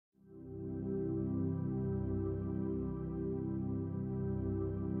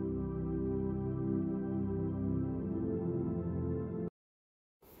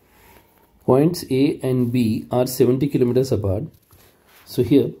Points A and B are 70 kilometers apart. So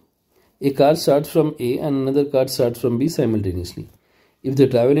here a car starts from A and another car starts from B simultaneously. If they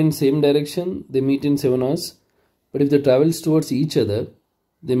travel in same direction, they meet in 7 hours. But if they travel towards each other,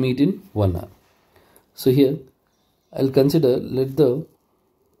 they meet in 1 hour. So here I'll consider, let the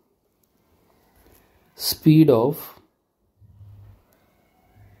speed of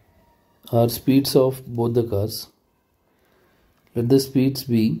or speeds of both the cars, let the speeds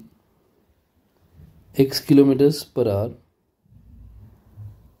be x kilometers per hour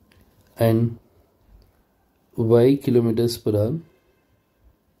and y kilometers per hour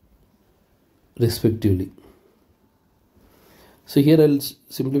respectively. So here I'll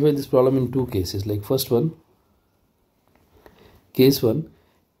simplify this problem in two cases. Like first one, case 1,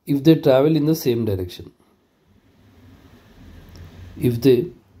 if they travel in the same direction. If they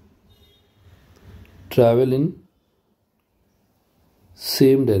travel in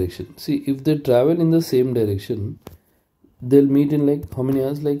same direction. See, if they travel in the same direction, they'll meet in like how many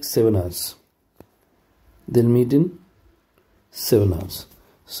hours? Like 7 hours. They'll meet in 7 hours.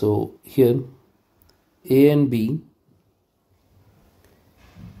 So here A and B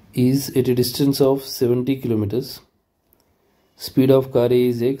is at a distance of 70 kilometers. Speed of car A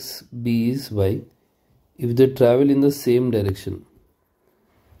is x, B is y. If they travel in the same direction,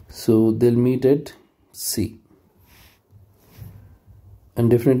 so they'll meet at C. And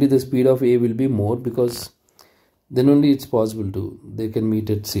definitely the speed of A will be more, because then only it's possible they can meet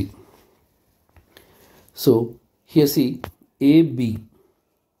at C. So here see, AB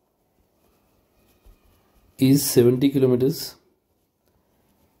is 70 kilometers,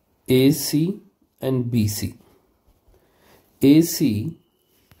 AC and BC. AC,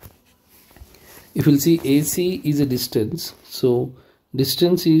 if you'll see, AC is a distance, so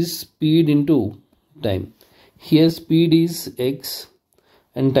distance is speed into time. Here speed is x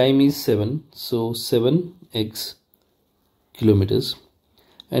and time is 7, so 7x kilometers,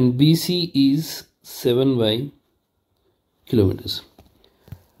 and BC is 7y kilometers.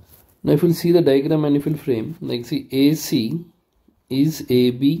 Now if you'll see the diagram and if you'll frame, like see, AC is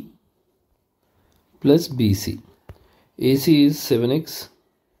AB plus BC. AC is 7x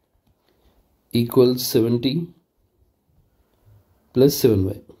equals 70 plus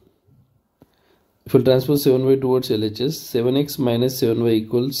 7y. If we transpose 7y towards LHS, 7x minus 7y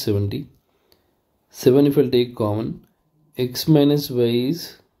equals 70. 7 if we'll take common, x minus y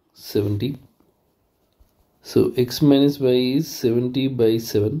is 70. So x minus y is 70 by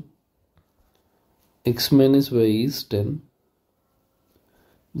 7. X minus y is 10.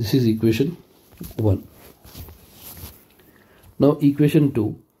 This is equation 1. Now equation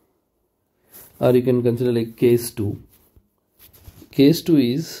 2, or you can consider like case 2. Case 2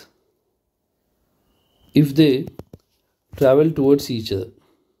 is if they travel towards each other.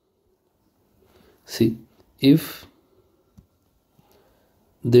 See, if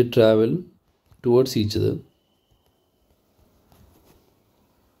they travel towards each other,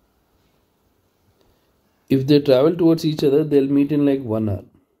 they'll meet in like 1 hour.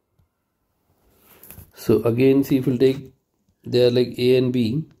 So again, see, if we'll take, they are like A and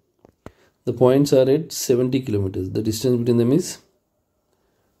B, the points are at 70 kilometers. The distance between them is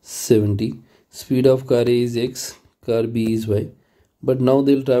 70. Speed of car A is x, car B is y. But now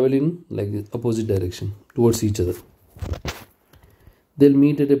they'll travel in like the opposite direction towards each other. They'll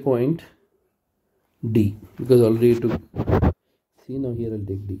meet at a point D, because already it took. See, now here I'll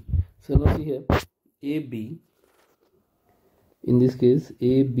take D. So now see here, AB, in this case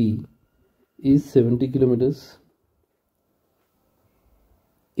AB is 70 kilometers.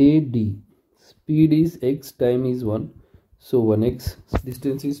 AD, speed is x, time is 1, so 1x,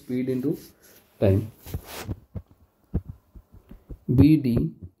 distance is speed into time.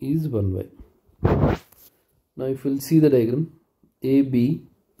 BD is 1y. Now if we'll see the diagram, AB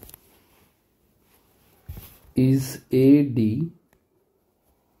is AD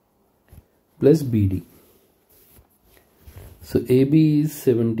plus BD. So AB is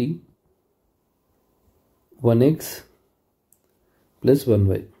 70, 1x plus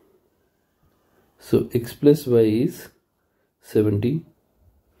 1y. So x plus y is 70.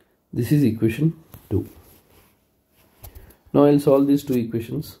 This is equation 2. Now I'll solve these two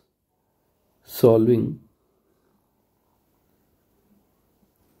equations. Solving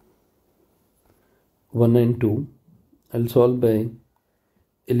 1 and 2, I'll solve by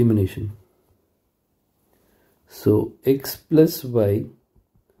elimination. So x plus y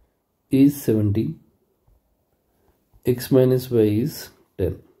is 70, x minus y is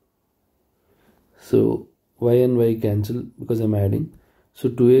 10. So y and y cancel because I'm adding. So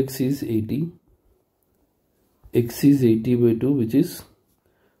 2x is 80, x is 80 by 2, which is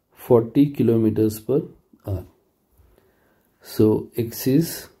 40 kilometers per hour. So x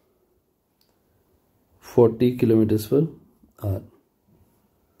is 40 kilometers per hour.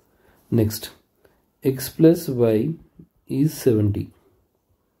 Next, x plus y is 70.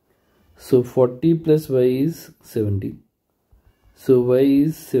 So 40 plus y is 70. So y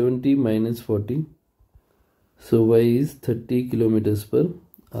is 70 minus 40. So y is 30 kilometers per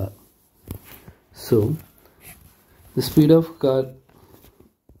hour. So the speed of car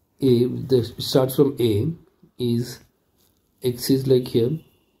A, starts from A, is x is like here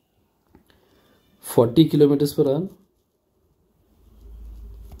 40 kilometers per hour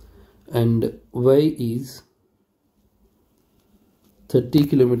and y is 30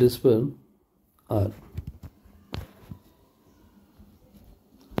 kilometers per hour.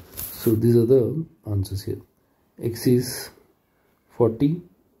 So these are the answers here. X is 40,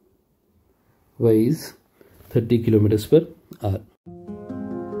 y is 30 kilometers per hour.